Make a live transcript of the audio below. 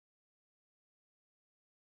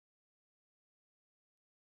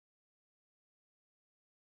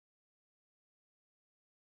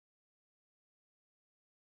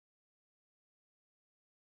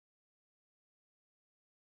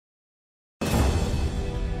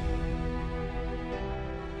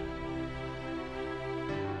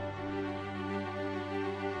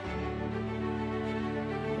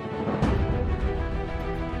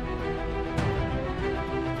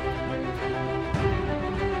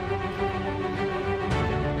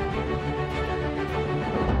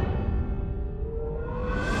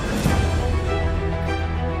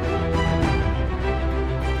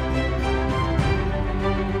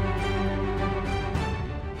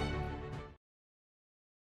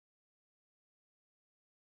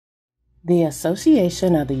The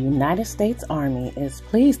Association of the United States Army is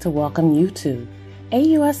pleased to welcome you to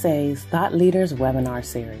AUSA's Thought Leaders Webinar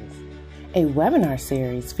Series, a webinar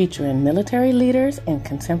series featuring military leaders and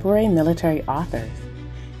contemporary military authors.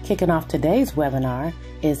 Kicking off today's webinar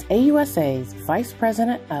is AUSA's Vice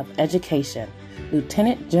President of Education,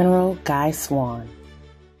 Lieutenant General Guy Swan.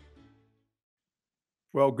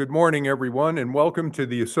 Well, good morning, everyone, and welcome to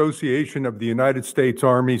the Association of the United States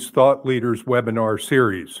Army's Thought Leaders Webinar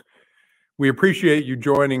Series. We appreciate you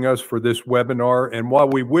joining us for this webinar, and while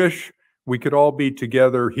we wish we could all be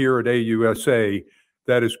together here at AUSA,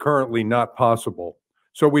 that is currently not possible.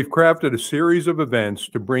 So we've crafted a series of events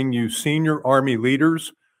to bring you senior Army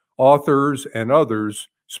leaders, authors, and others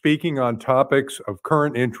speaking on topics of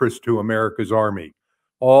current interest to America's Army,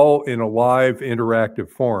 all in a live interactive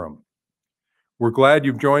forum. We're glad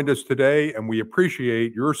you've joined us today, and we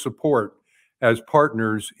appreciate your support as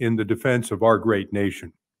partners in the defense of our great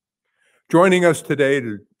nation. Joining us today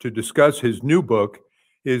to discuss his new book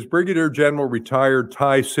is Brigadier General retired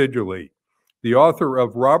Ty Seidule, the author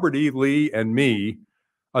of Robert E. Lee and Me,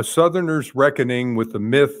 A Southerner's Reckoning with the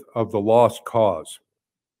Myth of the Lost Cause.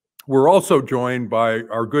 We're also joined by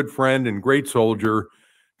our good friend and great soldier,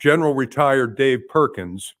 General retired Dave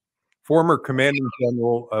Perkins, former Commanding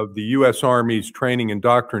General of the U.S. Army's Training and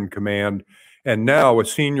Doctrine Command, and now a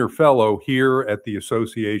senior fellow here at the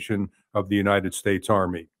Association of the United States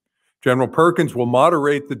Army. General Perkins will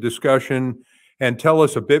moderate the discussion and tell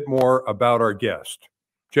us a bit more about our guest.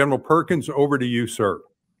 General Perkins, over to you, sir.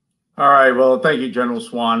 All right. Well, thank you, General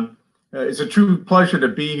Swan. It's a true pleasure to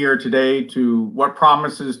be here today to what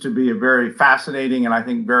promises to be a very fascinating and I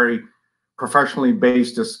think very professionally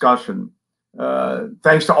based discussion.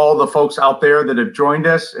 Thanks to all the folks out there that have joined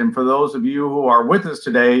us. And for those of you who are with us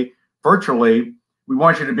today virtually, we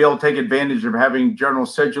want you to be able to take advantage of having General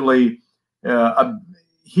Seidule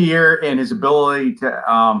here and his ability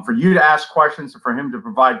to, for you to ask questions and for him to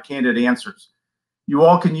provide candid answers. You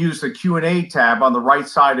all can use the Q&A tab on the right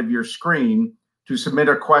side of your screen to submit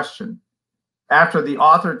a question. After the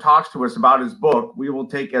author talks to us about his book, we will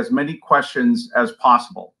take as many questions as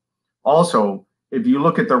possible. Also, if you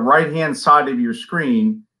look at the right-hand side of your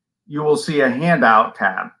screen, you will see a handout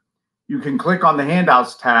tab. You can click on the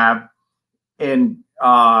handouts tab and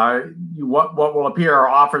what will appear are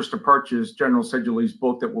offers to purchase General Seidule's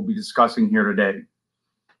book that we'll be discussing here today.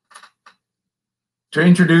 To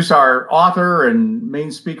introduce our author and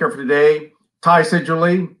main speaker for today, Ty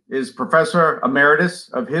Seidule is Professor Emeritus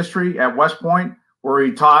of History at West Point, where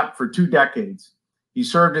he taught for 2 decades. He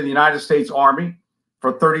served in the United States Army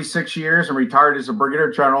for 36 years and retired as a brigadier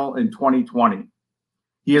general in 2020.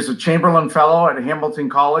 He is a Chamberlain Fellow at Hamilton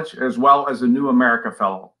College, as well as a New America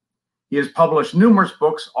Fellow. He has published numerous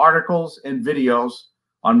books, articles, and videos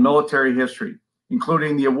on military history,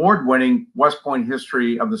 including the award-winning West Point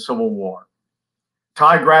History of the Civil War.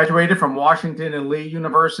 Ty graduated from Washington and Lee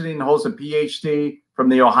University and holds a PhD from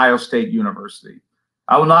the Ohio State University.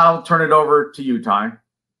 I will now turn it over to you, Ty.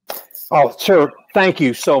 Oh, sir, thank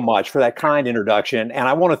you so much for that kind introduction. And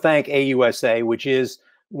I want to thank AUSA, which is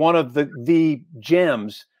one of the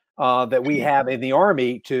gems that we have in the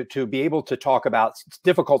Army to be able to talk about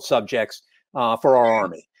difficult subjects for our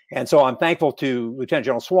Army. And so I'm thankful to Lieutenant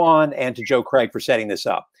General Swan and to Joe Craig for setting this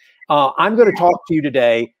up. I'm going to talk to you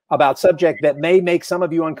today about a subject that may make some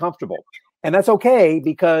of you uncomfortable. And that's okay,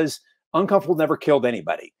 because uncomfortable never killed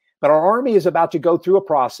anybody. But our Army is about to go through a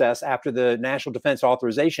process after the National Defense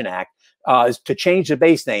Authorization Act to change the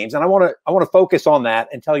base names. And I want to focus on that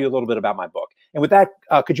and tell you a little bit about my book. And with that,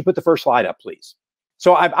 could you put the first slide up, please?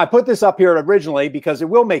 So I put this up here originally because it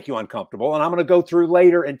will make you uncomfortable. And I'm going to go through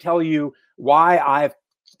later and tell you why I've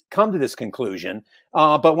come to this conclusion.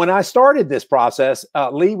 But when I started this process,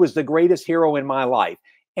 Lee was the greatest hero in my life.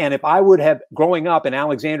 And if I would have, growing up in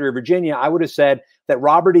Alexandria, Virginia, I would have said that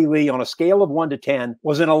Robert E. Lee on a scale of 1 to 10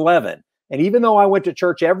 was an 11. And even though I went to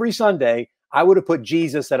church every Sunday, I would have put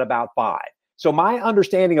Jesus at about 5. So my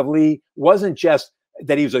understanding of Lee wasn't just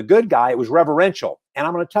that he was a good guy, it was reverential. And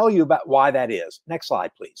I'm going to tell you about why that is. Next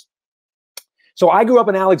slide, please. So I grew up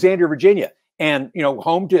in Alexandria, Virginia, and, you know,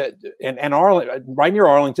 home to, and Arlington, right near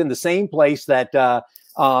Arlington, the same place that, that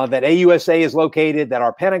AUSA is located, that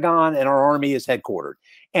our Pentagon and our Army is headquartered.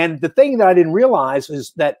 And the thing that I didn't realize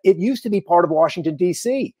is that it used to be part of Washington,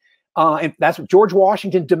 D.C. And that's what George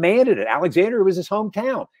Washington demanded it. Alexandria was his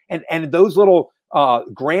hometown. And those little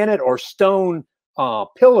granite or stone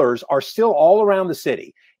pillars are still all around the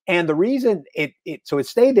city. And the reason it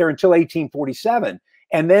stayed there until 1847.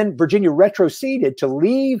 And then Virginia retroceded to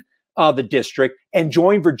leave the district and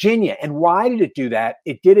join Virginia. And why did it do that?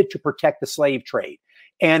 It did it to protect the slave trade.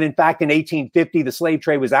 And in fact, in 1850, the slave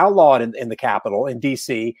trade was outlawed in the capital, in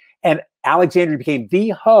D.C., and Alexandria became the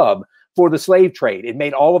hub for the slave trade. It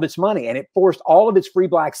made all of its money, and it forced all of its free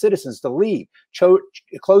black citizens to leave,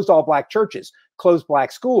 closed all black churches, closed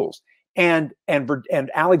black schools. And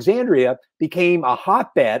Alexandria became a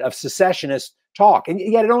hotbed of secessionist talk. And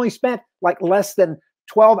yet it only spent like less than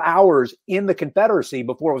 12 hours in the Confederacy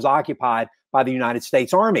before it was occupied by the United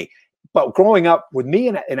States Army. But growing up with me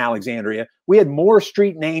in Alexandria, we had more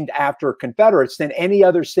street named after Confederates than any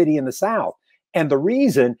other city in the South. And the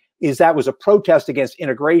reason is that was a protest against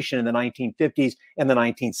integration in the 1950s and the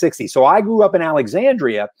 1960s. So I grew up in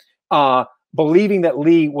Alexandria believing that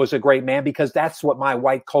Lee was a great man because that's what my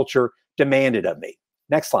white culture demanded of me.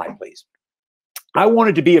 Next slide, please. I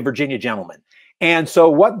wanted to be a Virginia gentleman. And so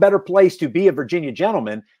what better place to be a Virginia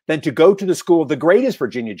gentleman than to go to the school of the greatest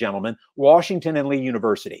Virginia gentleman, Washington and Lee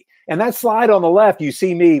University. And that slide on the left, you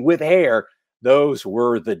see me with hair. Those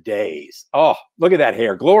were the days. Oh, look at that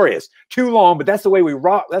hair. Glorious. Too long, but that's the way we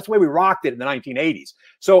rocked it in the 1980s.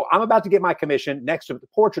 So I'm about to get my commission next to the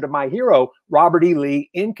portrait of my hero, Robert E. Lee,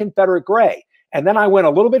 in Confederate gray. And then I went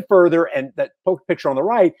a little bit further, and that picture on the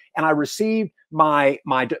right, and I received my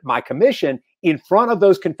commission in front of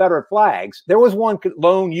those Confederate flags. There was one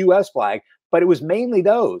lone U.S. flag, but it was mainly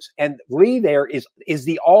those. And Lee there is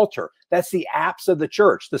the altar. That's the apse of the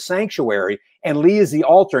church, the sanctuary. And Lee is the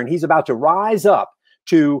altar, and he's about to rise up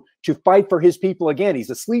to fight for his people again. He's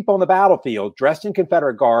asleep on the battlefield, dressed in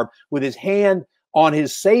Confederate garb, with his hand on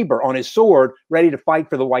his saber, on his sword, ready to fight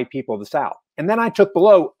for the white people of the South. And then I took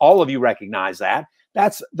below, all of you recognize that.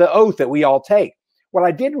 That's the oath that we all take. What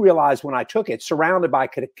I didn't realize when I took it, surrounded by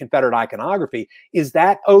Confederate iconography, is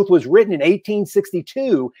that oath was written in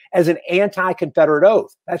 1862 as an anti-Confederate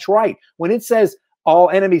oath. That's right. When it says all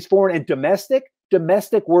enemies, foreign and domestic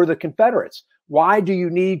were the Confederates. Why do you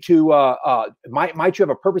need to, might you have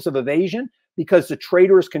a purpose of evasion? Because the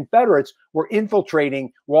traitorous Confederates were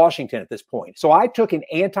infiltrating Washington at this point. So I took an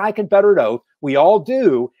anti-Confederate oath. We all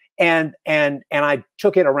do. And I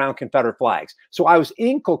took it around Confederate flags. So I was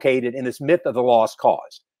inculcated in this myth of the lost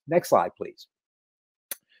cause. Next slide, please.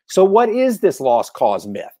 So what is this lost cause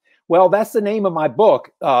myth? Well, that's the name of my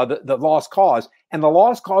book, The Lost Cause. And the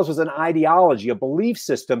lost cause was an ideology, a belief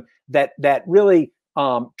system that really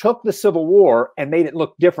took the Civil War and made it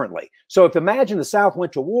look differently. So if imagine the South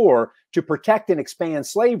went to war to protect and expand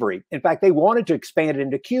slavery. In fact, they wanted to expand it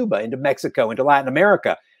into Cuba, into Mexico, into Latin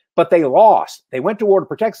America. But they lost. They went to war to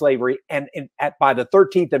protect slavery, and by the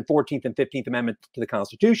 13th and 14th and 15th Amendment to the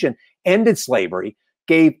Constitution, ended slavery,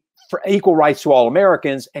 gave equal rights to all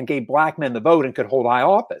Americans, and gave black men the vote and could hold high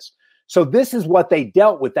office. So this is what they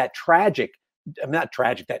dealt with, that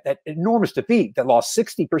that enormous defeat that lost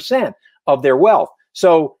 60% of their wealth.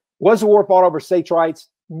 So was the war fought over states' rights?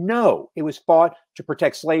 No, it was fought to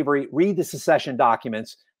protect slavery. Read the secession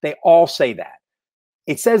documents. They all say that.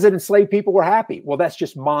 It says that enslaved people were happy. Well, that's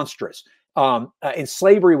just monstrous. And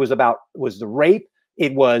slavery was the rape.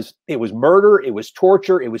 It was murder. It was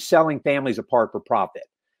torture. It was selling families apart for profit.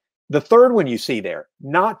 The third one you see there,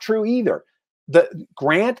 not true either. The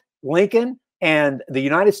Grant, Lincoln, and the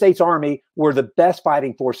United States Army were the best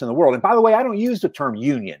fighting force in the world. And by the way, I don't use the term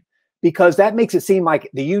Union because that makes it seem like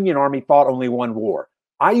the Union Army fought only one war.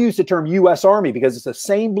 I use the term U.S. Army because it's the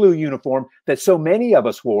same blue uniform that so many of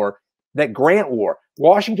us wore, that Grant wore.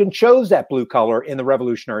 Washington chose that blue color in the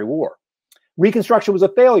Revolutionary War. Reconstruction was a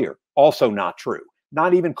failure. Also not true.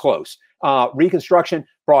 Not even close. Reconstruction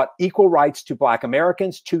brought equal rights to black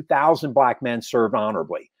Americans. 2,000 black men served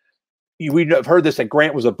honorably. We have heard this, that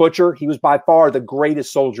Grant was a butcher. He was by far the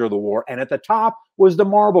greatest soldier of the war. And at the top was the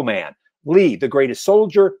marble man, Lee, the greatest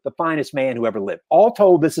soldier, the finest man who ever lived. All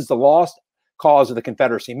told, this is the lost cause of the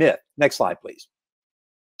Confederacy myth. Next slide, please.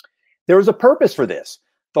 There was a purpose for this.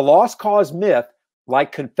 The lost cause myth,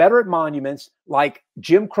 like Confederate monuments, like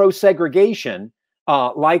Jim Crow segregation,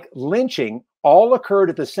 like lynching, all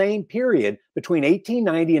occurred at the same period between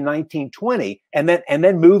 1890 and 1920, and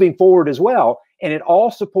then moving forward as well. And it all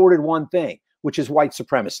supported one thing, which is white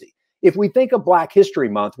supremacy. If we think of Black History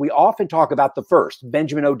Month, we often talk about the first,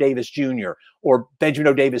 Benjamin O. Davis Jr. or Benjamin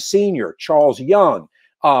O. Davis Sr., Charles Young,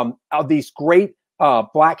 of these great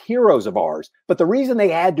Black heroes of ours. But the reason they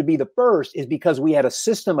had to be the first is because we had a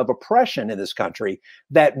system of oppression in this country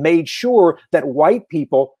that made sure that white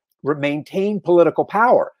people maintained political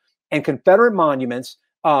power. And Confederate monuments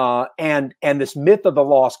and this myth of the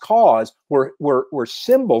lost cause were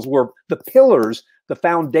symbols, were the pillars, the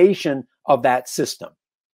foundation of that system.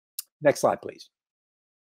 Next slide, please.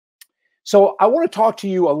 So I want to talk to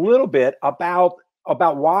you a little bit about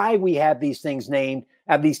why we have these things named,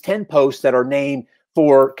 have these 10 posts that are named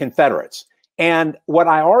for Confederates. And what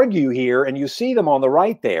I argue here, and you see them on the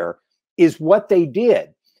right there, is what they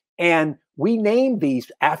did. And we named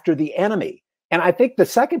these after the enemy. And I think the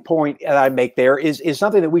second point that I make there is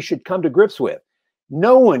something that we should come to grips with.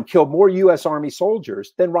 No one killed more U.S. Army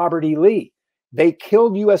soldiers than Robert E. Lee. They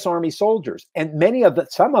killed U.S. Army soldiers, and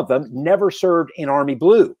some of them never served in Army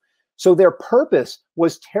Blue. So their purpose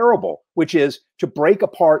was terrible, which is to break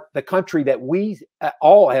apart the country that we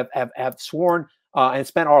all have sworn and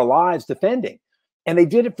spent our lives defending. And they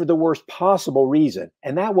did it for the worst possible reason,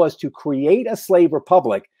 and that was to create a slave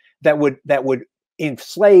republic that would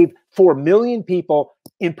enslave 4 million people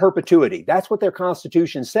in perpetuity. That's what their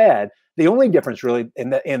Constitution said. The only difference really in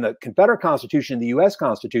the Confederate Constitution and the U.S.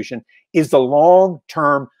 Constitution is the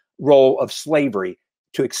long-term role of slavery,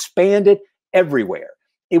 to expand it everywhere.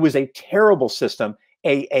 It was a terrible system,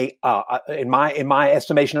 in my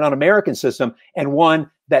estimation, an un-American system, and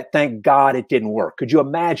one that, thank God, it didn't work. Could you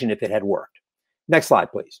imagine if it had worked? Next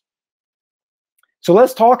slide, please. So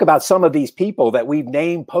let's talk about some of these people that we've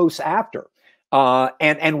named posts after.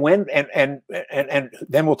 And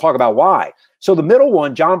then we'll talk about why. So the middle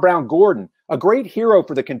one, John Brown Gordon, a great hero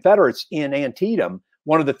for the Confederates in Antietam,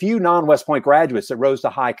 one of the few non-West Point graduates that rose to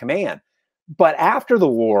high command. But after the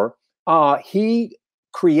war, he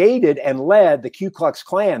created and led the Ku Klux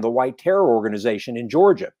Klan, the white terror organization in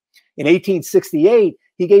Georgia. In 1868,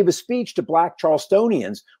 he gave a speech to Black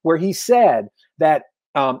Charlestonians where he said that,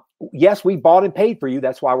 yes, we bought and paid for you.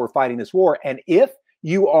 That's why we're fighting this war. And if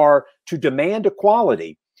you are to demand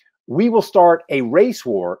equality, we will start a race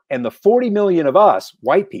war, and the 40 million of us,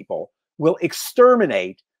 white people, will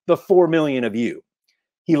exterminate the 4 million of you.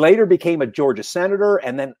 He later became a Georgia senator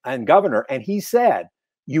and governor, and he said,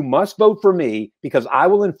 you must vote for me because I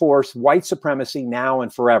will enforce white supremacy now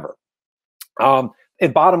and forever.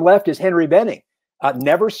 And bottom left is Henry Benning.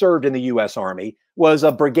 Never served in the U.S. Army, was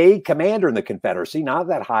a brigade commander in the Confederacy, not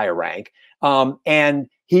that high a rank. And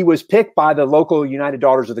he was picked by the local United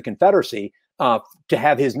Daughters of the Confederacy to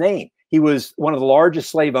have his name. He was one of the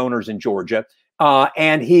largest slave owners in Georgia,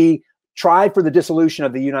 and he tried for the dissolution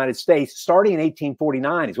of the United States starting in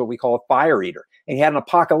 1849. He's what we call a fire eater. And he had an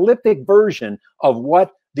apocalyptic version of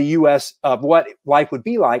what what life would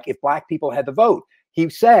be like if Black people had the vote. He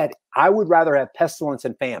said, I would rather have pestilence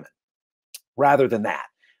and famine rather than that.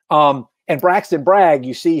 And Braxton Bragg,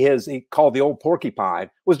 you see he called the old porcupine,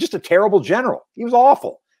 was just a terrible general. He was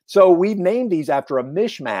awful. So we've named these after a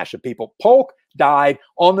mishmash of people. Polk died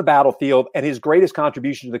on the battlefield, and his greatest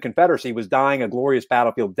contribution to the Confederacy was dying a glorious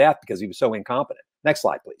battlefield death because he was so incompetent. Next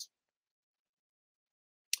slide, please.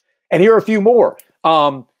 And here are a few more.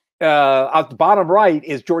 At the bottom right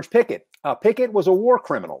is George Pickett. Pickett was a war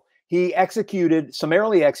criminal. He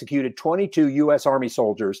summarily executed 22 U.S. Army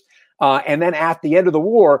soldiers, and then at the end of the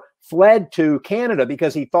war, fled to Canada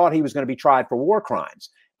because he thought he was going to be tried for war crimes.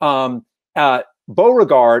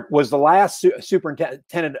 Beauregard was the last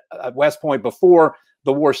superintendent at West Point before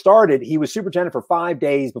the war started. He was superintendent for 5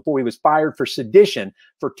 days before he was fired for sedition,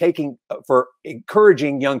 for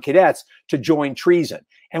encouraging young cadets to join treason.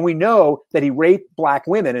 And we know that he raped Black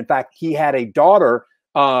women. In fact, he had a daughter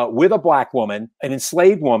with a Black woman, an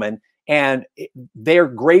enslaved woman, and their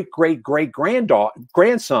grandson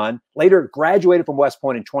later graduated from West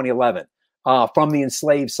Point in 2011 from the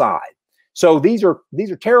enslaved side. So these are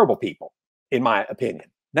terrible people, in my opinion.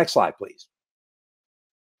 Next slide, please.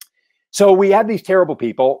 So we have these terrible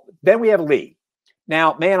people. Then we have Lee.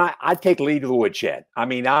 Now, man, I'd take Lee to the woodshed. I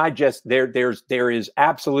mean, there is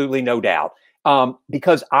absolutely no doubt,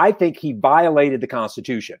 because I think he violated the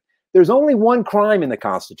Constitution. There's only one crime in the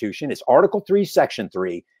Constitution. It's Article 3, Section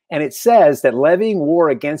 3, and it says that levying war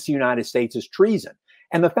against the United States is treason.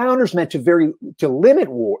 And the founders meant to limit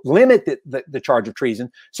the charge of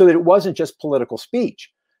treason so that it wasn't just political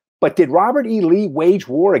speech. But did Robert E. Lee wage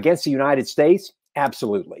war against the United States?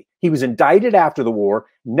 Absolutely. He was indicted after the war,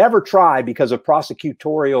 never tried because of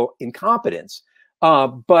prosecutorial incompetence,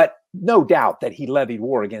 but no doubt that he levied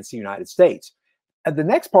war against the United States. And the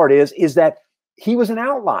next part is that he was an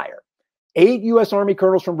outlier. 8 U.S. Army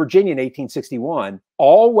colonels from Virginia in 1861,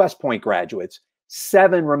 all West Point graduates,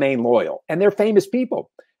 7 remain loyal. And they're famous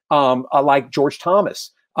people, like George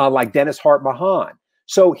Thomas, like Dennis Hart Mahan.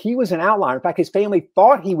 So he was an outlier. In fact, his family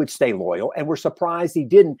thought he would stay loyal and were surprised he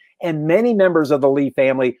didn't. And many members of the Lee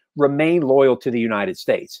family remained loyal to the United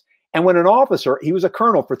States. And when an officer, he was a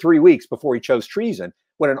colonel for 3 weeks before he chose treason.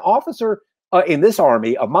 When an officer in this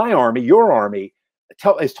army, of my army, your army,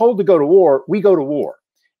 is told to go to war, we go to war.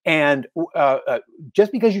 And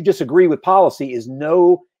just because you disagree with policy is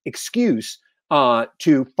no excuse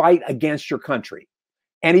to fight against your country.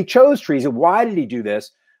 And he chose treason. Why did he do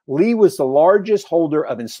this? Lee was the largest holder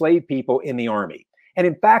of enslaved people in the Army. And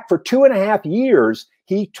in fact, for 2.5 years,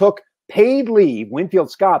 he took paid leave.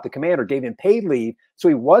 Winfield Scott, the commander, gave him paid leave. So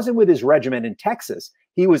he wasn't with his regiment in Texas.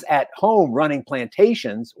 He was at home running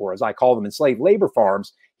plantations, or as I call them, enslaved labor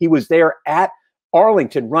farms. He was there at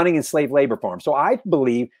Arlington running enslaved labor farms. So I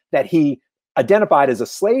believe that he identified as a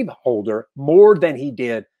slaveholder more than he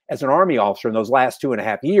did as an Army officer in those last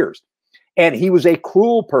 2.5 years. And he was a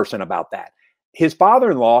cruel person about that. His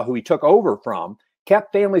father-in-law, who he took over from,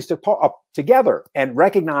 kept families together and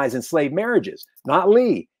recognized enslaved marriages. Not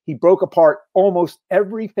Lee. He broke apart almost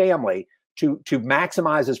every family to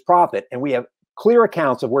maximize his profit. And we have clear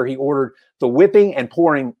accounts of where he ordered the whipping and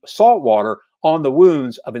pouring salt water on the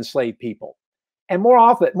wounds of enslaved people. And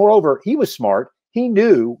moreover, he was smart. He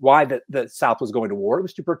knew why the South was going to war. It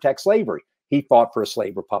was to protect slavery. He fought for a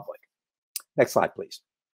slave republic. Next slide, please.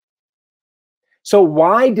 So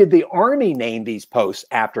why did the Army name these posts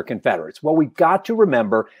after Confederates? Well, we've got to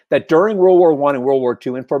remember that during World War I and World War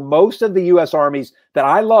II, and for most of the U.S. armies that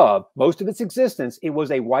I love, most of its existence, it was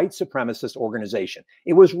a white supremacist organization.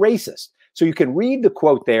 It was racist. So you can read the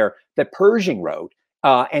quote there that Pershing wrote,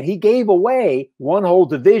 and he gave away one whole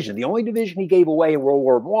division. The only division he gave away in World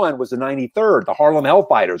War I was the 93rd. The Harlem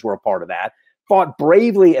Hellfighters were a part of that, fought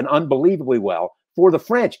bravely and unbelievably well for the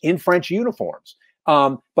French in French uniforms.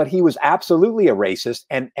 But he was absolutely a racist,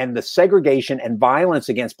 and the segregation and violence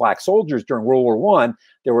against Black soldiers during World War I,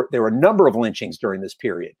 there were a number of lynchings during this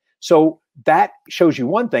period. So that shows you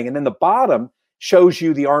one thing. And then the bottom shows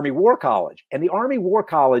you the Army War College. And the Army War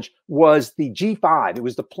College was the G5. It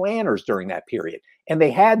was the planners during that period. And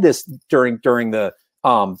they had this during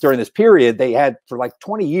this period, they had for like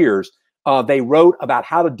 20 years, they wrote about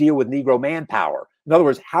how to deal with Negro manpower. In other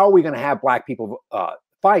words, how are we going to have Black people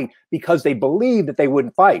fight, because they believed that they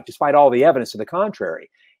wouldn't fight, despite all the evidence to the contrary.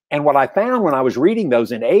 And what I found when I was reading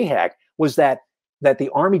those in AHEC was that the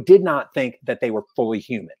Army did not think that they were fully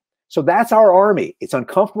human. So that's our Army. It's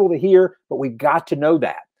uncomfortable to hear, but we've got to know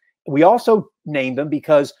that. We also named them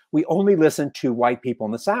because we only listened to white people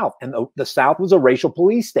in the South, and the South was a racial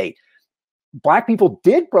police state. Black people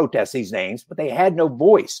did protest these names, but they had no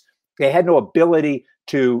voice. They had no ability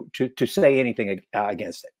to say anything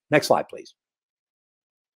against it. Next slide, please.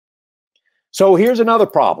 So here's another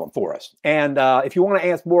problem for us. And if you want to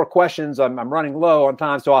ask more questions, I'm running low on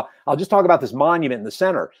time. So I'll just talk about this monument in the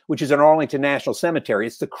center, which is an Arlington National Cemetery.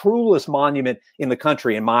 It's the cruelest monument in the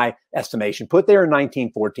country, in my estimation, put there in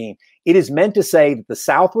 1914. It is meant to say that the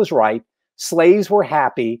South was right, slaves were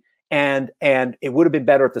happy, and it would have been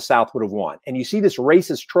better if the South would have won. And you see this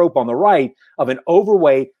racist trope on the right of an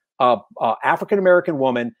overweight African-American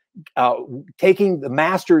woman taking the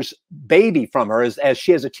master's baby from her as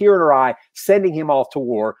she has a tear in her eye, sending him off to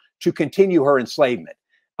war to continue her enslavement.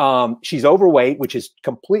 She's overweight, which is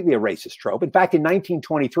completely a racist trope. In fact, in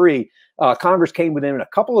 1923, Congress came within a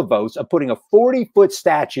couple of votes of putting a 40-foot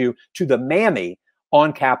statue to the Mammy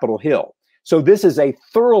on Capitol Hill. So this is a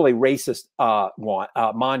thoroughly racist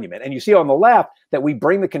monument. And you see on the left that we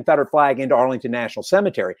bring the Confederate flag into Arlington National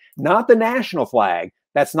Cemetery, not the national flag.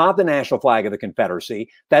 That's not the national flag of the Confederacy.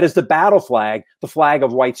 That is the battle flag, the flag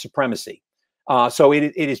of white supremacy. So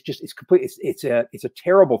it is just, it's a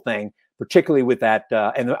terrible thing, particularly with that.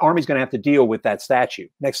 And the Army's going to have to deal with that statue.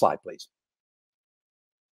 Next slide, please.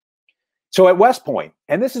 So at West Point,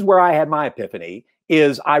 and this is where I had my epiphany,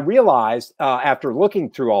 is I realized after looking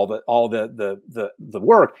through all the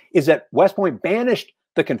work, is that West Point banished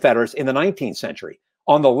the Confederates in the 19th century.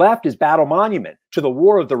 On the left is Battle Monument to the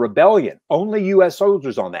War of the Rebellion. Only U.S.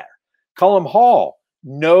 soldiers on there. Cullom Hall,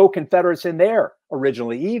 no Confederates in there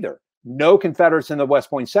originally either. No Confederates in the West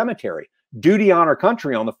Point Cemetery. Duty, Honor,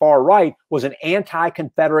 Country on the far right was an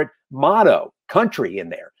anti-Confederate motto, country in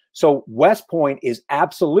there. So West Point is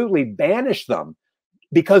absolutely banished them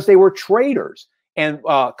because they were traitors. And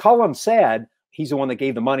Cullom said, he's the one that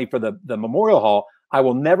gave the money for the Memorial Hall, I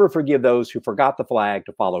will never forgive those who forgot the flag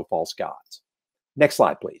to follow false gods. Next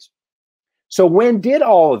slide, please. So when did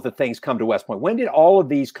all of the things come to West Point? When did all of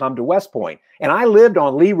these come to West Point? And I lived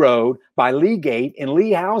on Lee Road by Lee Gate in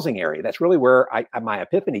Lee housing area. That's really where my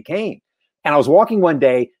epiphany came. And I was walking one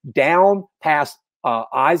day down past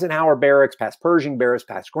Eisenhower Barracks, past Pershing Barracks,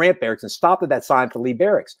 past Grant Barracks, and stopped at that sign for Lee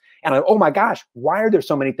Barracks. And oh my gosh, why are there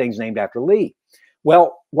so many things named after Lee?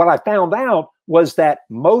 Well, what I found out was that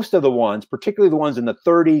most of the ones, particularly the ones in the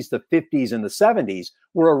 30s, the 50s, and the 70s,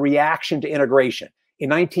 were a reaction to integration.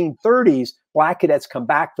 In 1930s, Black cadets come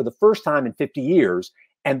back for the first time in 50 years,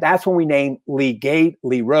 and that's when we name Lee Gate,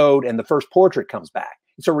 Lee Road, and the first portrait comes back.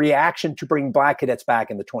 It's a reaction to bring Black cadets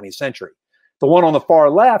back in the 20th century. The one on the far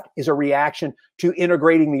left is a reaction to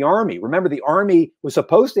integrating the Army. Remember, the Army was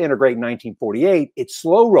supposed to integrate in 1948. It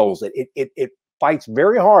slow rolls it. It fights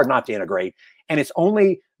very hard not to integrate. And it's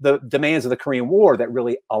only the demands of the Korean War that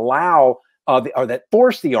really allow or that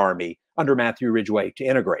force the Army under Matthew Ridgway to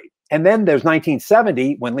integrate. And then there's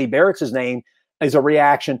 1970, when Lee Barracks is named, is a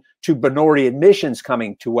reaction to minority admissions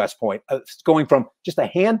coming to West Point, going from just a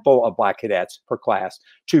handful of Black cadets per class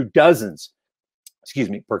to dozens,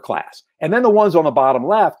 per class. And then the ones on the bottom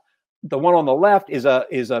left, the one on the left is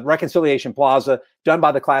a Reconciliation Plaza done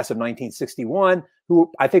by the class of 1961, who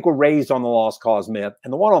I think were raised on the Lost Cause myth.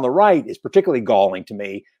 And the one on the right is particularly galling to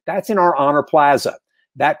me. That's in our Honor Plaza.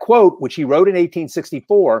 That quote, which he wrote in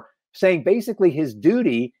 1864, saying basically his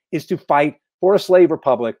duty is to fight for a slave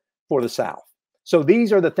republic for the South. So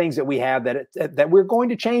these are the things that we have that we're going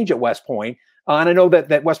to change at West Point. And I know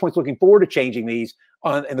that West Point's looking forward to changing these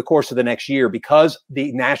in the course of the next year because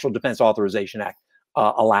the National Defense Authorization Act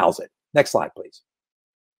allows it. Next slide, please.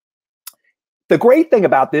 The great thing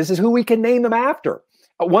about this is who we can name them after.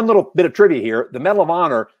 One little bit of trivia here, the Medal of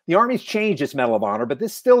Honor, the Army's changed its Medal of Honor, but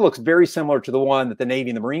this still looks very similar to the one that the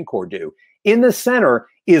Navy and the Marine Corps do. In the center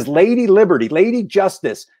is Lady Liberty, Lady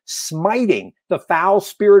Justice, smiting the foul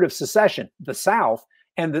spirit of secession, the South,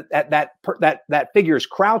 and that figure is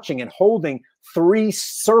crouching and holding 3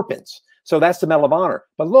 serpents. So that's the Medal of Honor.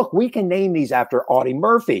 But look, we can name these after Audie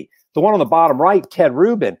Murphy. The one on the bottom right, Ted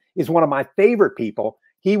Rubin, is one of my favorite people.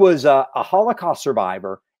 He was a Holocaust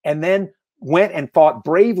survivor and then went and fought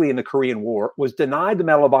bravely in the Korean War, was denied the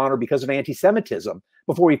Medal of Honor because of anti-Semitism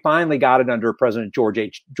before he finally got it under President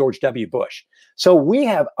George W. Bush. So we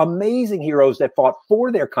have amazing heroes that fought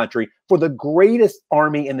for their country, for the greatest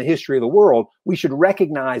army in the history of the world. We should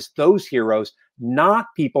recognize those heroes, not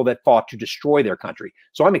people that fought to destroy their country.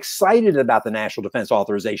 So I'm excited about the National Defense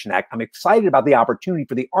Authorization Act. I'm excited about the opportunity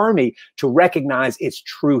for the Army to recognize its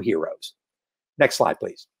true heroes. Next slide,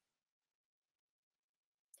 please.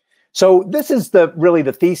 So this is really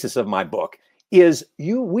the thesis of my book is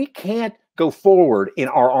we can't go forward in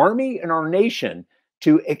our Army and our nation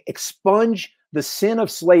to expunge the sin of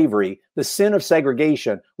slavery, the sin of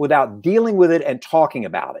segregation without dealing with it and talking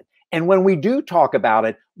about it. And when we do talk about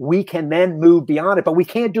it, we can then move beyond it, but we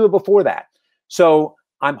can't do it before that. So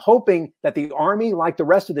I'm hoping that the Army, like the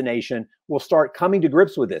rest of the nation, will start coming to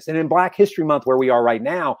grips with this. And in Black History Month, where we are right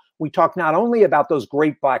now, we talk not only about those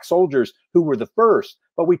great Black soldiers who were the first,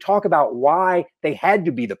 but we talk about why they had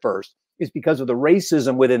to be the first is because of the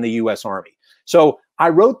racism within the U.S. Army. So I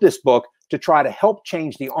wrote this book to try to help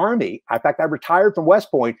change the Army. In fact, I retired from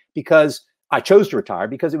West Point because I chose to retire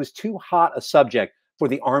because it was too hot a subject for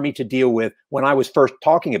the Army to deal with when I was first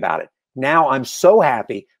talking about it. Now I'm so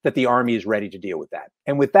happy that the Army is ready to deal with that.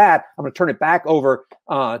 And with that, I'm going to turn it back over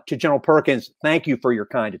to General Perkins. Thank you for your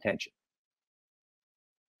kind attention.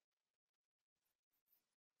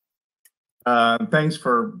 Thanks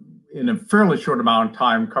for, in a fairly short amount of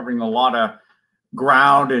time, covering a lot of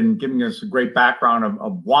ground and giving us a great background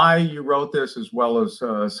of why you wrote this, as well as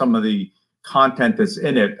some of the content that's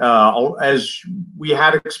in it. As we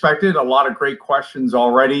had expected, a lot of great questions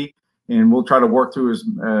already, and we'll try to work through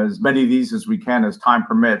as many of these as we can as time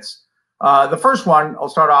permits. The first one, I'll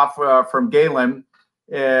start off from Galen.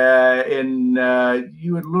 You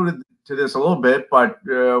alluded to this a little bit, but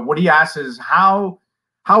what he asks is how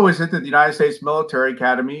is it that the United States Military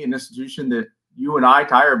Academy, an institution that you and I,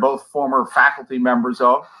 Ty, are both former faculty members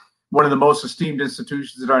of, one of the most esteemed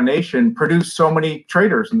institutions in our nation, produced so many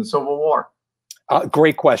traitors in the Civil War?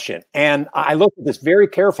 Great question. And I looked at this very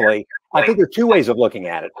carefully. I think there are 2 ways of looking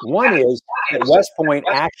at it. One is that West Point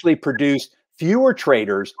actually produced fewer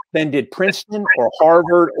traitors than did Princeton or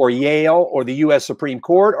Harvard or Yale or the U.S. Supreme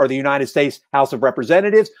Court or the United States House of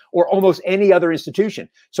Representatives or almost any other institution.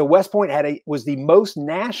 So West Point was the most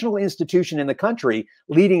national institution in the country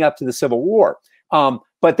leading up to the Civil War.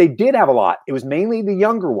 But they did have a lot. It was mainly the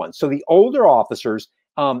younger ones. So the older officers,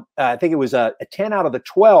 I think it was 10 out of the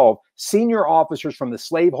 12 senior officers from the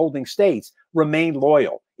slaveholding states remained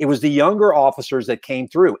loyal. It was the younger officers that came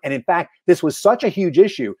through. And in fact, this was such a huge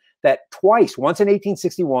issue that twice, once in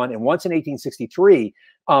 1861 and once in 1863,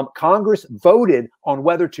 Congress voted on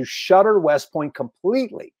whether to shutter West Point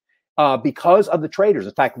completely because of the traitors.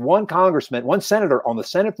 In fact, one senator on the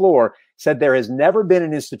Senate floor said there has never been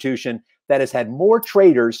an institution that has had more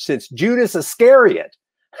traitors since Judas Iscariot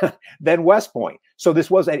than West Point. So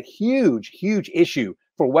this was a huge, huge issue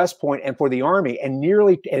for West Point and for the Army, and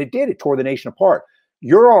it tore the nation apart.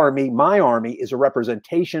 Your Army, my Army, is a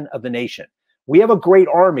representation of the nation. We have a great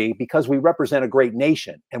Army because we represent a great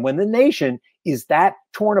nation. And when the nation is that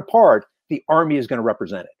torn apart, the Army is going to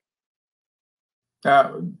represent it.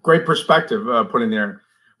 Great perspective put in there.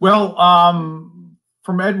 Well,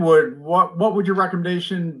 from Edward, what would your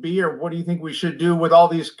recommendation be, or what do you think we should do with all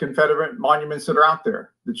these Confederate monuments that are out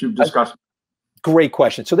there that you've discussed? Great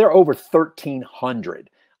question. So there are over 1,300.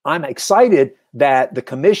 I'm excited that the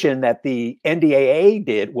commission that the NDAA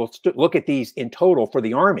did will look at these in total for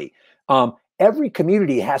the Army. Every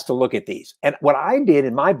community has to look at these. And what I did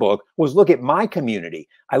in my book was look at my community.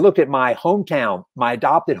 I looked at my hometown, my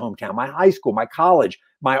adopted hometown, my high school, my college,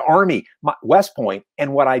 my Army, my West Point.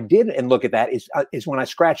 And what I did and look at that is when I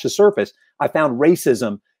scratched the surface, I found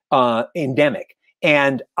racism endemic.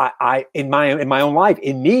 And I in my own life,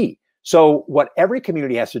 in me. So what every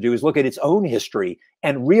community has to do is look at its own history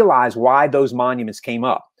and realize why those monuments came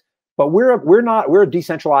up. But we're a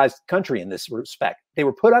decentralized country in this respect. They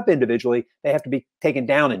were put up individually. They have to be taken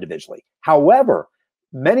down individually. However,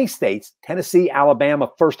 many states, Tennessee, Alabama,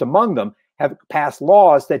 first among them, have passed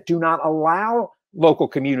laws that do not allow local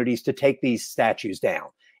communities to take these statues down.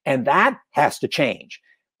 And that has to change.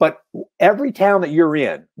 But every town that you're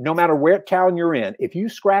in, no matter where town you're in, if you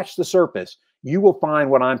scratch the surface, you will find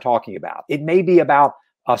what I'm talking about. It may be about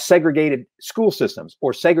segregated school systems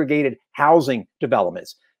or segregated housing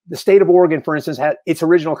developments. The state of Oregon, for instance, had its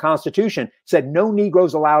original constitution said no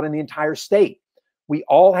Negroes allowed in the entire state. We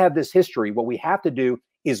all have this history. What we have to do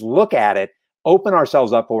is look at it, open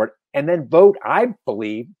ourselves up for it, and then vote, I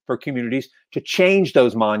believe, for communities to change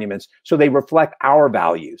those monuments so they reflect our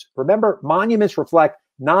values. Remember, monuments reflect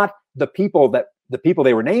not the people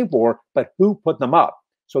they were named for, but who put them up.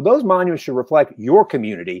 So those monuments should reflect your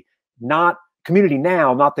community, not community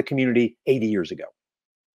now, not the community 80 years ago.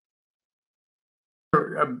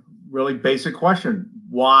 A really basic question.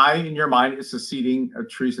 Why, in your mind, is seceding a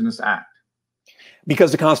treasonous act?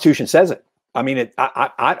 Because the Constitution says it. I mean,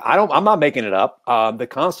 I'm not making it up. The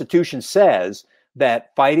Constitution says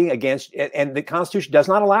that fighting against, and the Constitution does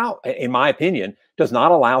not allow, in my opinion, does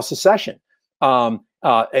not allow secession.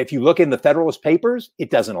 If you look in the Federalist Papers, it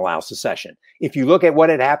doesn't allow secession. If you look at what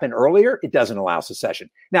had happened earlier, it doesn't allow secession.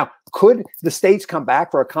 Now, could the states come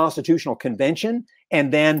back for a constitutional convention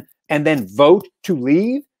and then vote to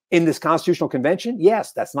leave in this constitutional convention?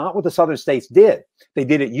 Yes, that's not what the Southern states did. They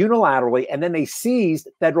did it unilaterally, and then they seized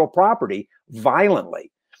federal property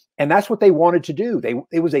violently. And that's what they wanted to do.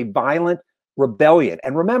 It was a violent rebellion.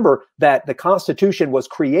 And remember that the Constitution was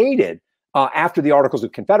created after the Articles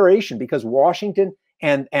of Confederation because Washington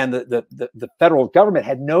and the federal government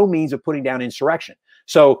had no means of putting down insurrection.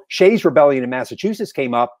 So Shays' Rebellion in Massachusetts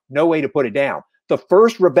came up, no way to put it down. The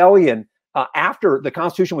first rebellion after the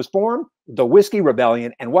Constitution was formed, the Whiskey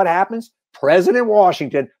Rebellion. And what happens? President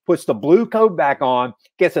Washington puts the blue coat back on,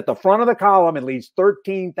 gets at the front of the column, and leads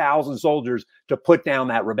 13,000 soldiers to put down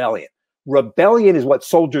that rebellion. Rebellion is what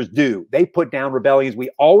soldiers do. They put down rebellions. We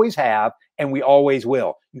always have, and we always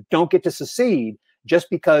will. You don't get to secede just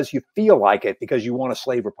because you feel like it, because you want a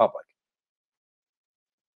slave republic.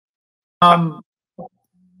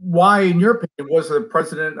 Why, in your opinion, was the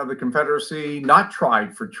president of the Confederacy not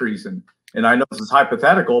tried for treason? And I know this is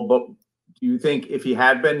hypothetical, but do you think if he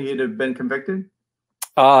had been, he'd have been convicted?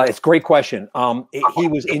 It's a great question. He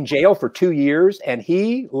was in jail for 2 years, and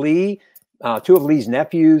Lee, two of Lee's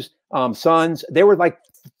nephews, sons, there were like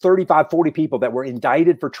 35, 40 people that were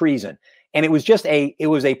indicted for treason. And it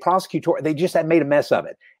was a prosecutor. They just had made a mess of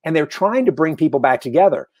it. And they're trying to bring people back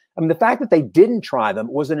together. I mean, the fact that they didn't try them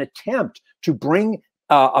was an attempt to bring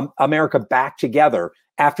America back together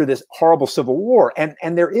after this horrible Civil War.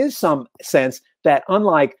 And there is some sense that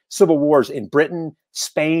unlike civil wars in Britain,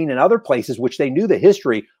 Spain, and other places, which they knew the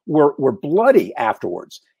history, were bloody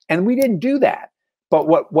afterwards. And we didn't do that. But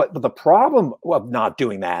what the problem of not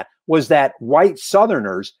doing that was that white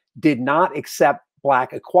Southerners did not accept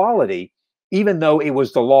Black equality, even though it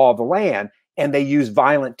was the law of the land, and they used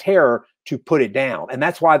violent terror to put it down. And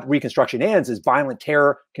that's why Reconstruction ends, is violent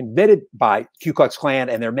terror committed by Ku Klux Klan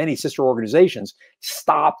and their many sister organizations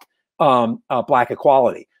stopped Black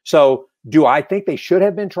equality. So do I think they should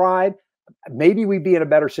have been tried? Maybe we'd be in a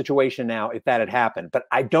better situation now if that had happened, but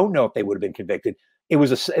I don't know if they would have been convicted. It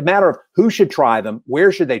was a matter of who should try them,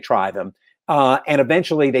 where should they try them, and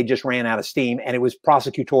eventually they just ran out of steam, and it was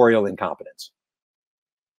prosecutorial incompetence.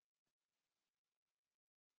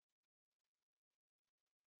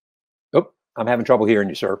 Oh, I'm having trouble hearing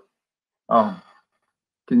you, sir. Oh,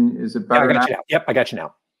 is it better now? Yep, I got you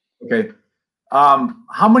now. Okay.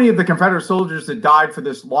 How many of the Confederate soldiers that died for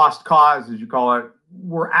this lost cause, as you call it,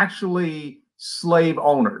 were actually slave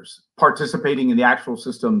owners participating in the actual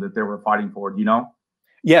system that they were fighting for? Do you know?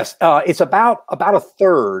 Yes, it's about a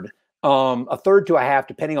third a third to a half,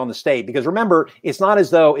 depending on the state. Because remember, it's not as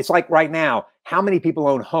though it's like right now, how many people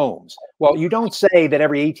own homes? Well, you don't say that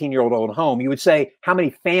every 18-year-old owned a home. You would say how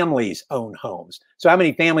many families own homes. So how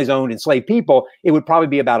many families owned enslaved people? It would probably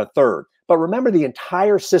be about a third. But remember, the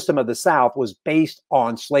entire system of the South was based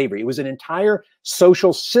on slavery. It was an entire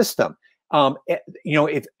social system.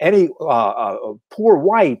 If any poor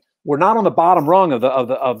white were not on the bottom rung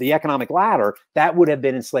of the economic ladder, that would have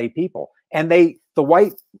been enslaved people. And the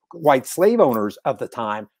white slave owners of the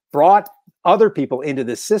time brought other people into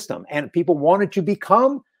this system, and people wanted to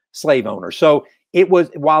become slave owners. So it was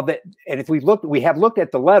and if we have looked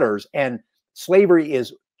at the letters, and slavery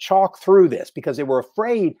is chalk through this because they were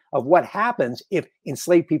afraid of what happens if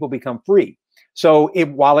enslaved people become free. So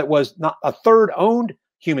while it was not a third owned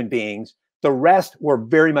human beings, the rest were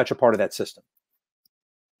very much a part of that system.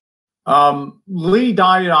 Lee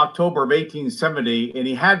died in October of 1870, and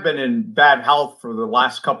he had been in bad health for the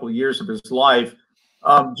last couple of years of his life.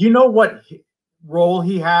 Do you know what role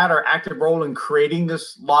he had, or active role, in creating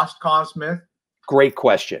this lost cause myth? Great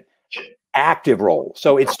question. Active role.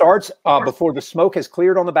 So it starts before the smoke has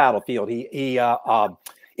cleared on the battlefield. He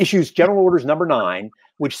issues General Orders number 9,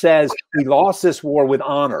 which says we lost this war with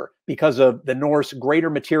honor because of the Norse greater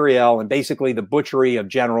materiel and basically the butchery of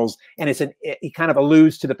generals. And he kind of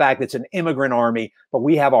alludes to the fact that it's an immigrant army, but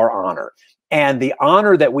we have our honor. And the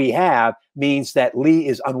honor that we have means that Lee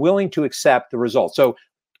is unwilling to accept the results. So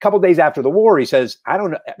a couple of days after the war, he says, I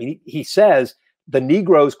don't know. I mean, he says the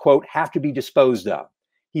Negroes, quote, have to be disposed of.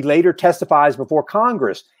 He later testifies before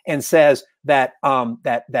Congress and says that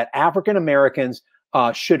that African Americans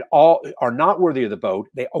are not worthy of the vote.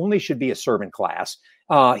 They only should be a servant class.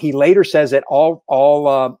 He later says that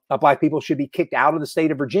all Black people should be kicked out of the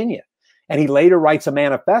state of Virginia. And he later writes a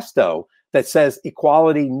manifesto that says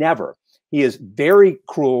equality never. He is very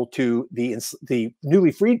cruel to the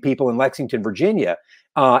newly freed people in Lexington, Virginia.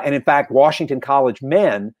 And in fact, Washington College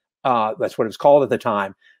men, that's what it was called at the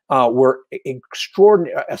time, were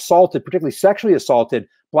extraordinarily assaulted, particularly sexually assaulted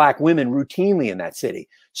Black women routinely in that city.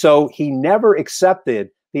 So he never accepted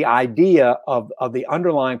the idea of the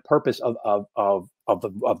underlying purpose of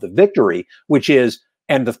the victory, which is,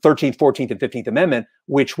 and the 13th, 14th, and 15th Amendment,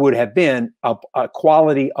 which would have been a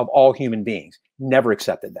equality of all human beings. Never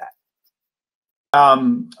accepted that.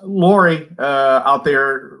 Lori out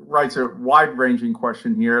there writes a wide-ranging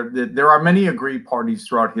question here. There are many aggrieved parties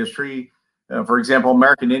throughout history. For example,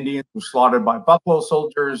 American Indians were slaughtered by buffalo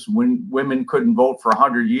soldiers when women couldn't vote for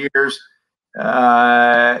 100 years.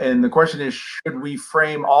 And the question is, should we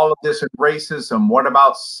frame all of this as racism? What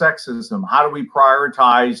about sexism? How do we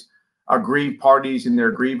prioritize aggrieved parties and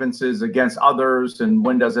their grievances against others? And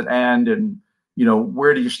when does it end? And,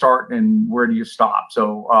 where do you start and where do you stop?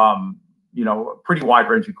 So, a pretty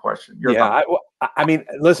wide-ranging question. I mean,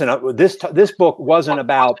 listen, this book wasn't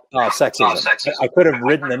about sexism. I could have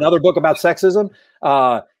written another book about sexism,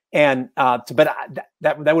 but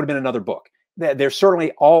that would have been another book. There's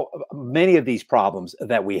certainly many of these problems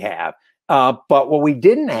that we have, but what we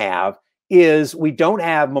didn't have is we don't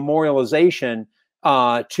have memorialization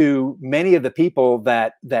to many of the people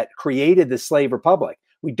that created the slave republic.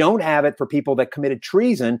 We don't have it for people that committed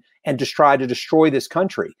treason and just tried to destroy this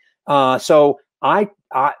country. So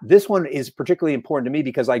this one is particularly important to me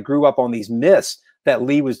because I grew up on these myths that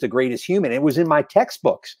Lee was the greatest human. It was in my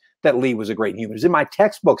textbooks that Lee was a great human. It was in my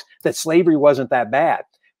textbooks that slavery wasn't that bad.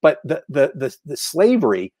 But the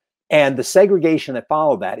slavery and the segregation that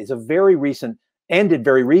followed that is ended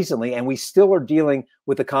very recently, and we still are dealing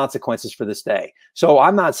with the consequences for this day. So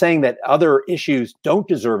I'm not saying that other issues don't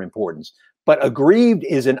deserve importance, but aggrieved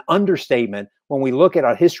is an understatement when we look at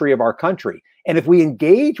our history of our country. And if we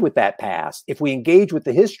engage with that past, if we engage with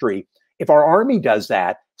the history, if our Army does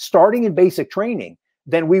that, starting in basic training,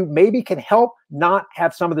 then we maybe can help not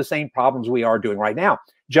have some of the same problems we are doing right now.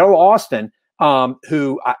 General Austin,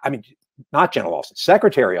 not General Austin,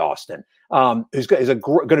 Secretary Austin, who's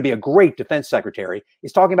going to be a great defense secretary,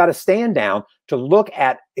 is talking about a stand down to look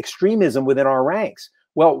at extremism within our ranks.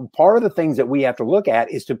 Well, part of the things that we have to look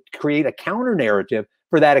at is to create a counter narrative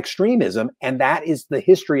for that extremism, and that is the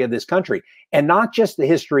history of this country, and not just the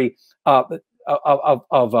history of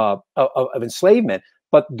enslavement,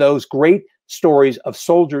 but those great stories of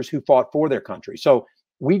soldiers who fought for their country. So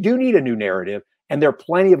we do need a new narrative, and there are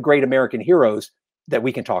plenty of great American heroes that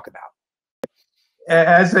we can talk about.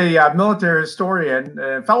 As a military historian,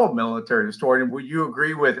 fellow military historian, would you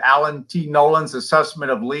agree with Alan T. Nolan's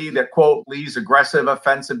assessment of Lee that, quote, Lee's aggressive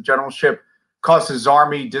offensive generalship cost his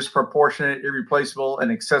army disproportionate, irreplaceable,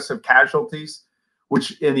 and excessive casualties,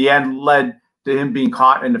 which in the end led to him being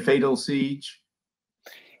caught in a fatal siege?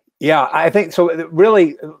 Yeah, I think so.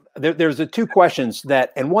 Really, there's the two questions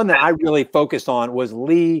that, and one that I really focused on was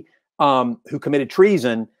Lee, who committed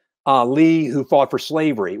treason, Lee, who fought for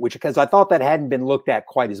slavery, which, because I thought that hadn't been looked at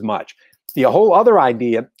quite as much. The whole other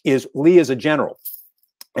idea is Lee as a general.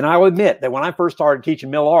 And I will admit that when I first started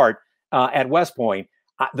teaching mill art at West Point,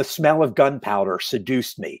 the smell of gunpowder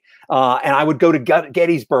seduced me. And I would go to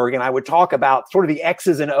Gettysburg and I would talk about sort of the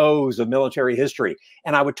X's and O's of military history.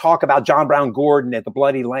 And I would talk about John Brown Gordon at the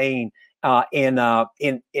Bloody Lane at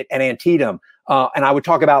Antietam. And I would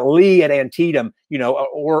talk about Lee at Antietam, you know,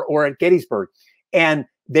 or at Gettysburg. And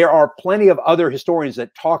there are plenty of other historians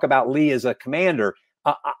that talk about Lee as a commander.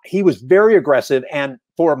 He was very aggressive and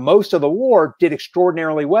for most of the war did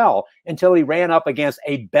extraordinarily well until he ran up against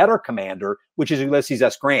a better commander, which is Ulysses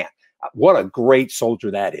S. Grant. What a great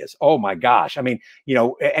soldier that is. Oh my gosh. I mean, you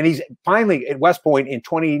know, and he's finally at West Point in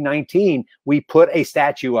 2019, we put a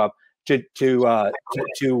statue up to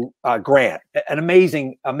Grant, an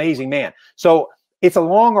amazing man. So it's a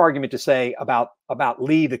long argument to say about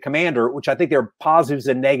Lee, the commander, which I think there are positives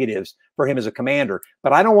and negatives for him as a commander,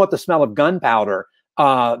 but I don't want the smell of gunpowder,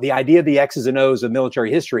 the idea of the X's and O's of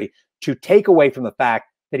military history to take away from the fact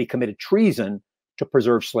that he committed treason to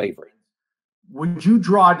preserve slavery. Would you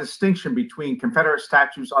draw a distinction between Confederate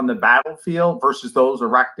statues on the battlefield versus those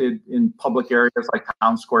erected in public areas like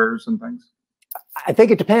town squares and things? I think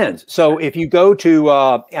it depends. So if you go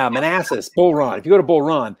to Manassas, Bull Run, if you go to Bull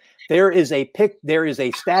Run, there is a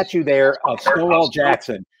statue there of Stonewall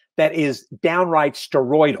Jackson that is downright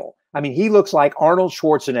steroidal. I mean, he looks like Arnold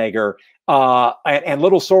Schwarzenegger, and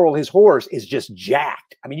Little Sorrel, his horse, is just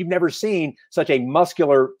jacked. I mean, you've never seen such a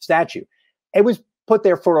muscular statue. It was put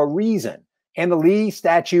there for a reason. And the Lee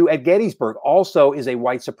statue at Gettysburg also is a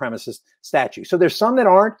white supremacist statue. So there's some that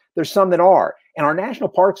aren't, there's some that are. And our National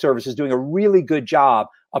Park Service is doing a really good job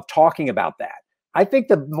of talking about that. I think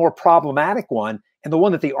the more problematic one, and the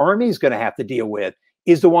one that the Army is going to have to deal with,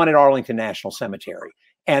 is the one at Arlington National Cemetery.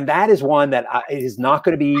 And that is one that it is not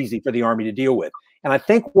going to be easy for the Army to deal with. And I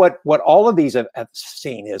think what all of these have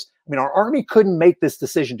seen is, I mean, our Army couldn't make this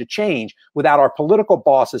decision to change without our political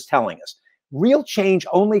bosses telling us. Real change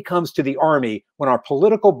only comes to the Army when our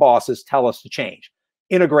political bosses tell us to change.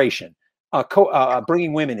 Integration,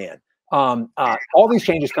 bringing women in. All these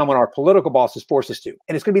changes come when our political bosses force us to.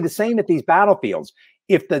 And it's going to be the same at these battlefields.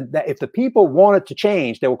 If the people want it to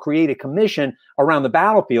change, they will create a commission around the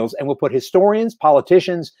battlefields and will put historians,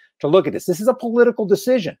 politicians to look at this. This is a political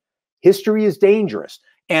decision. History is dangerous,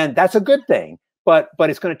 and that's a good thing. But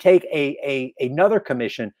it's going to take another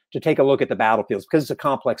commission to take a look at the battlefields because it's a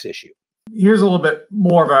complex issue. Here's a little bit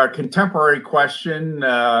more of a contemporary question.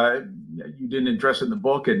 You didn't address it in the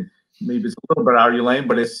book, and maybe it's a little bit out of your lane,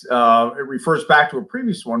 but it refers back to a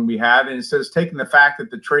previous one we had, and it says, taking the fact that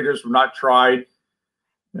the traitors were not tried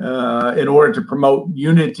in order to promote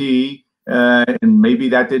unity, and maybe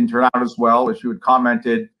that didn't turn out as well as you had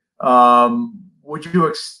commented, would you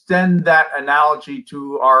extend that analogy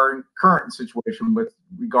to our current situation with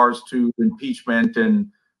regards to impeachment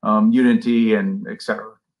and unity and et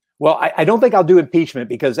cetera? Well, I don't think I'll do impeachment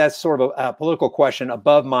because that's sort of a political question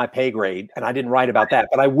above my pay grade, and I didn't write about that.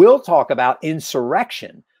 But I will talk about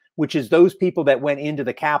insurrection, which is those people that went into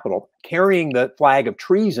the Capitol carrying the flag of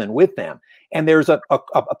treason with them. And there's a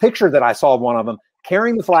picture that I saw of one of them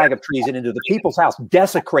carrying the flag of treason into the people's house,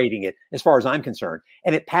 desecrating it, as far as I'm concerned.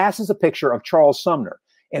 And it passes a picture of Charles Sumner.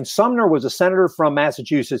 And Sumner was a senator from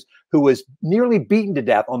Massachusetts who was nearly beaten to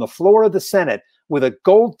death on the floor of the Senate with a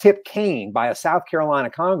gold-tipped cane by a South Carolina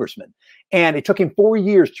congressman. And it took him 4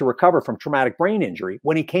 years to recover from traumatic brain injury.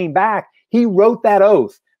 When he came back, he wrote that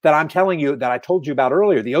oath that I'm telling you, that I told you about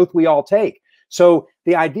earlier, the oath we all take. So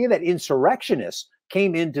the idea that insurrectionists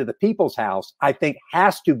came into the people's house, I think,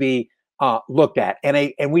 has to be looked at.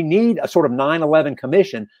 And we need a sort of 9/11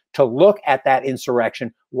 commission to look at that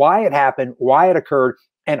insurrection, why it happened, why it occurred,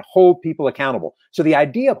 and hold people accountable. So the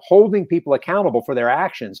idea of holding people accountable for their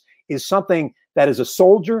actions is something that as a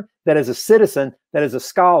soldier, that as a citizen, that as a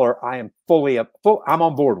scholar, I am I'm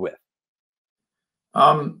on board with.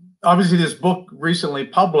 Obviously, this book recently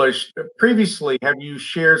published. Previously, have you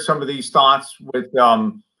shared some of these thoughts with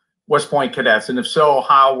West Point cadets? And if so,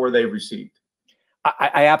 how were they received?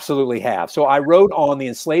 I absolutely have. So I wrote on the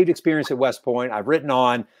enslaved experience at West Point. I've written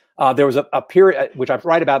on, there was a period, which I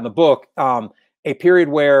write about in the book, a period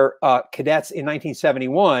where cadets in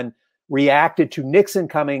 1971 reacted to Nixon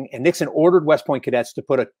coming, and Nixon ordered West Point cadets to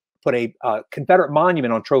put a Confederate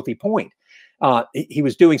monument on Trophy Point. He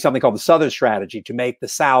was doing something called the Southern Strategy to make the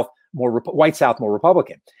South white South more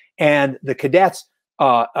Republican. And the cadets,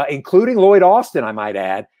 including Lloyd Austin, I might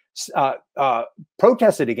add,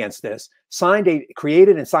 protested against this,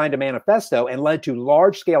 created and signed a manifesto, and led to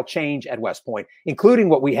large-scale change at West Point, including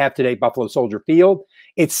what we have today, Buffalo Soldier Field.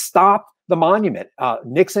 It stopped the monument.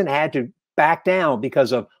 Nixon had to back down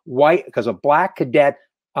because of black cadet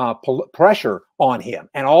pressure on him,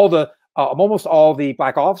 and almost all the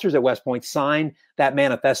black officers at West Point signed that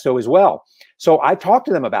manifesto as well. So I talked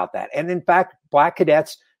to them about that, and in fact, black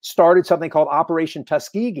cadets started something called Operation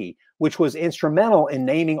Tuskegee, which was instrumental in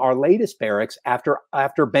naming our latest barracks after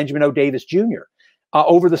Benjamin O. Davis Jr.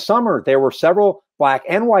 Over the summer, there were several black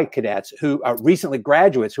and white cadets who recently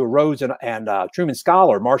graduates who arose and Truman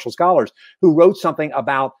Marshall Scholars, who wrote something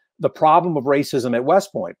about the problem of racism at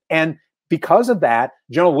West Point. And because of that,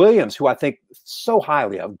 General Williams, who I think so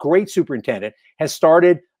highly of, great superintendent, has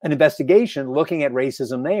started an investigation looking at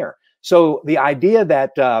racism there. So the idea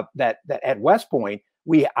that at West Point,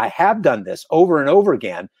 I have done this over and over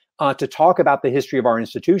again to talk about the history of our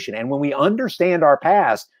institution. And when we understand our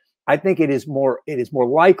past, I think it is more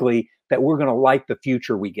likely that we're going to like the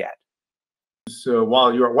future we get. So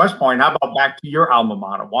while you're at West Point, how about back to your alma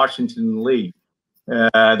mater, Washington and Lee?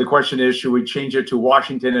 The question is, should we change it to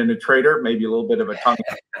Washington and a traitor? Maybe a little bit of a tongue.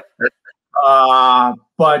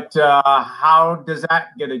 But how does that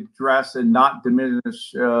get addressed and not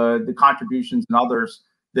diminish the contributions and others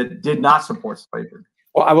that did not support slavery?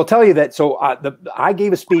 Well, I will tell you that. So I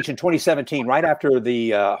gave a speech in 2017, right after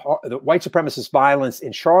the white supremacist violence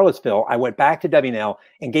in Charlottesville. I went back to W&L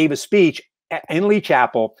and gave a speech in Lee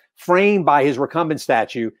Chapel, framed by his recumbent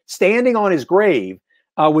statue, standing on his grave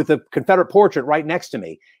with a Confederate portrait right next to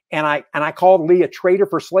me. And I called Lee a traitor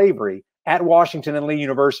for slavery at Washington and Lee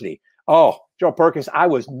University. Oh, Joe Perkins, I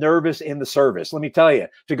was nervous in the service. Let me tell you,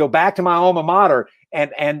 to go back to my alma mater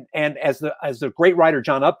and as the great writer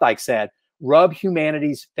John Updike said, rub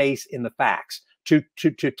humanity's face in the facts. Telling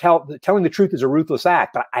the truth is a ruthless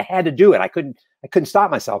act. But I had to do it. I couldn't stop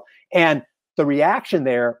myself. And the reaction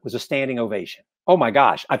there was a standing ovation. Oh my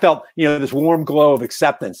gosh. I felt, this warm glow of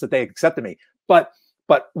acceptance that they accepted me. But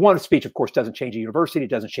one speech, of course, doesn't change a university. It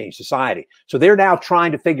doesn't change society. So they're now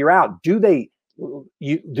trying to figure out, do they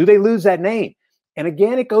lose that name? And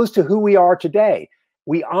again, it goes to who we are today.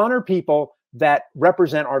 We honor people that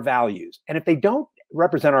represent our values. And if they don't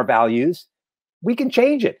represent our values, we can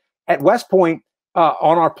change it. At West Point,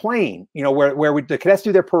 on our plain, where the cadets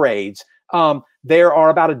do their parades, there are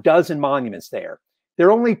about a dozen monuments there. There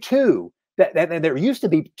are only two and there used to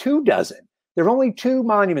be 24. There are only two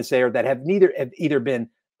monuments there that have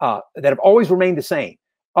that have always remained the same.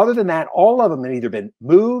 Other than that, all of them have either been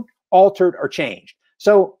moved, altered, or changed.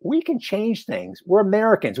 So we can change things. We're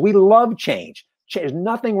Americans. We love change. There's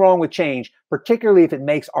nothing wrong with change, particularly if it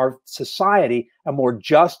makes our society a more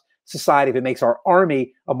just society, if it makes our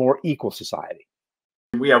Army a more equal society.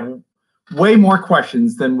 We have way more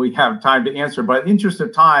questions than we have time to answer, but in the interest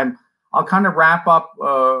of time, I'll kind of wrap up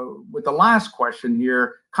with the last question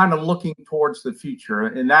here, kind of looking towards the future.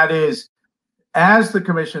 And that is, as the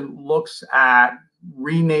commission looks at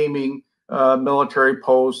renaming military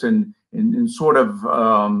posts and sort of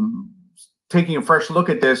taking a fresh look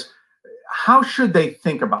at this, how should they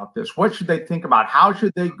think about this? What should they think about? How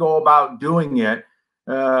should they go about doing it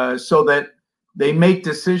so that they make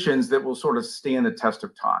decisions that will sort of stand the test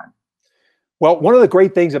of time? Well, one of the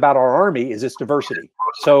great things about our Army is its diversity.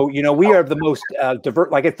 So, we are the most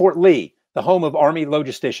diverse, like at Fort Lee, the home of Army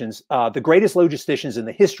logisticians, the greatest logisticians in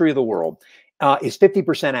the history of the world, is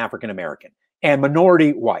 50% African-American and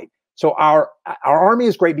minority white. So our Army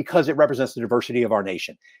is great because it represents the diversity of our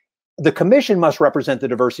nation. The commission must represent the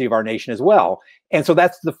diversity of our nation as well. And so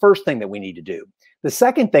that's the first thing that we need to do. The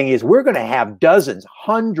second thing is we're going to have dozens,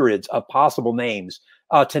 hundreds of possible names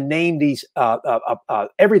to name these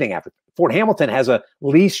everything after. Fort Hamilton has a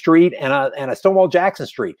Lee Street and a Stonewall Jackson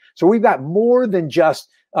Street. So we've got more than just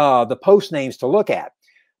the post names to look at.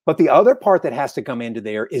 But the other part that has to come into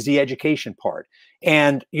there is the education part.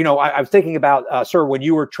 And, I was thinking about, sir, when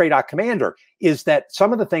you were TRADOC commander, is that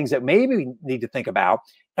some of the things that maybe we need to think about,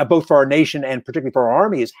 both for our nation and particularly for our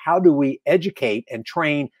Army, is how do we educate and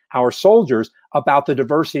train our soldiers about the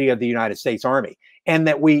diversity of the United States Army, and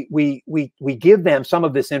that we give them some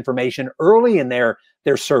of this information early in their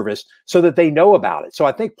service so that they know about it. So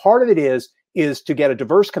I think part of it is to get a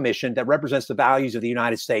diverse commission that represents the values of the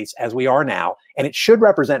United States as we are now, and it should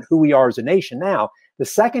represent who we are as a nation now. The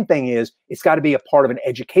second thing is it's got to be a part of an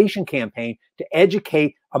education campaign to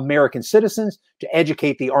educate American citizens, to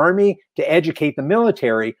educate the Army, to educate the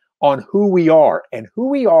military on who we are. And who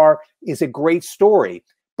we are is a great story,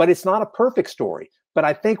 but it's not a perfect story. But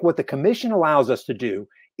I think what the commission allows us to do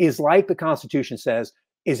is, like the Constitution says,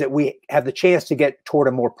 is that we have the chance to get toward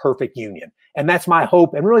a more perfect union. And that's my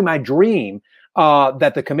hope and really my dream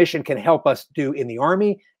that the commission can help us do in the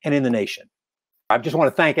Army and in the nation. I just want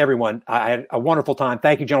to thank everyone. I had a wonderful time.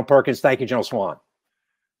 Thank you, General Perkins. Thank you, General Swan.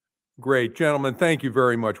 Great, gentlemen. Thank you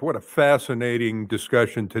very much. What a fascinating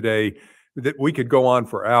discussion today. That we could go on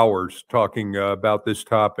for hours talking about this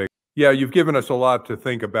topic. Yeah, you've given us a lot to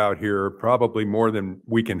think about here, probably more than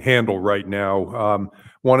we can handle right now.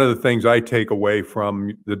 One of the things I take away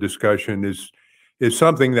from the discussion is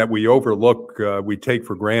something that we overlook, we take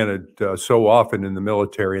for granted so often in the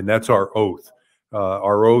military, and that's our oath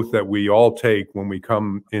that we all take when we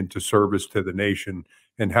come into service to the nation,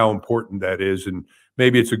 and how important that is. And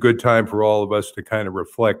maybe it's a good time for all of us to kind of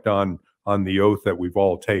reflect on the oath that we've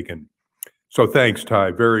all taken. So thanks,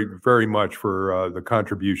 Ty, very, very much for the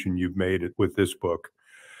contribution you've made with this book.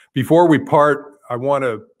 Before we part, I want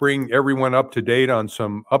to bring everyone up to date on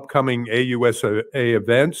some upcoming AUSA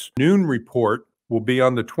events. Noon report will be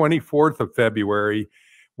on the 24th of February,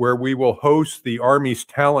 where we will host the Army's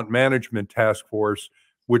Talent Management Task Force,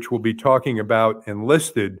 which will be talking about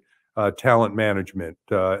enlisted talent management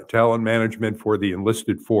for the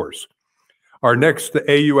enlisted force. Our next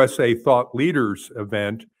AUSA Thought Leaders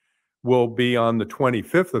event will be on the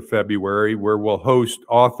 25th of February, where we'll host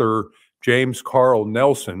author James Carl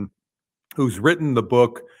Nelson, who's written the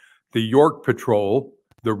book, The York Patrol,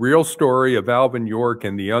 The Real Story of Alvin York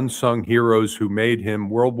and the Unsung Heroes Who Made Him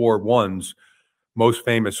World War I's Most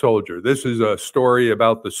Famous Soldier. This is a story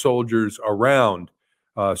about the soldiers around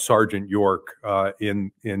Sergeant York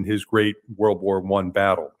in his great World War I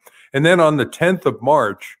battle. And then on the 10th of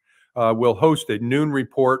March, we'll host a noon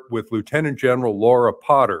report with Lieutenant General Laura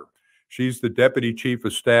Potter. She's the Deputy Chief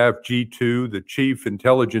of Staff, G2, the Chief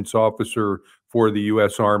Intelligence Officer for the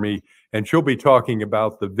U.S. Army, and she'll be talking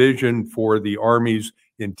about the vision for the Army's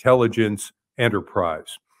intelligence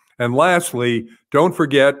enterprise. And lastly, don't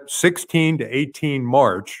forget 16 to 18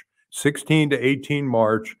 March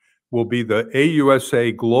will be the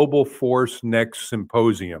AUSA Global Force Next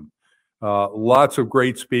Symposium. Lots of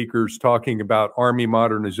great speakers talking about Army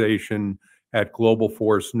modernization at Global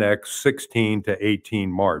Force Next, 16 to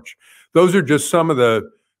 18 March. Those are just some of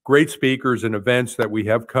the great speakers and events that we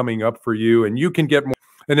have coming up for you, and you can get more.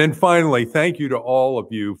 And then finally, thank you to all of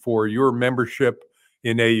you for your membership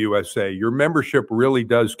in AUSA. Your membership really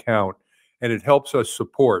does count, and it helps us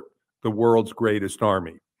support the world's greatest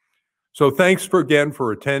Army. So thanks again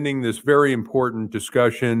for attending this very important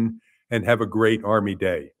discussion, and have a great Army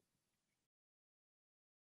Day.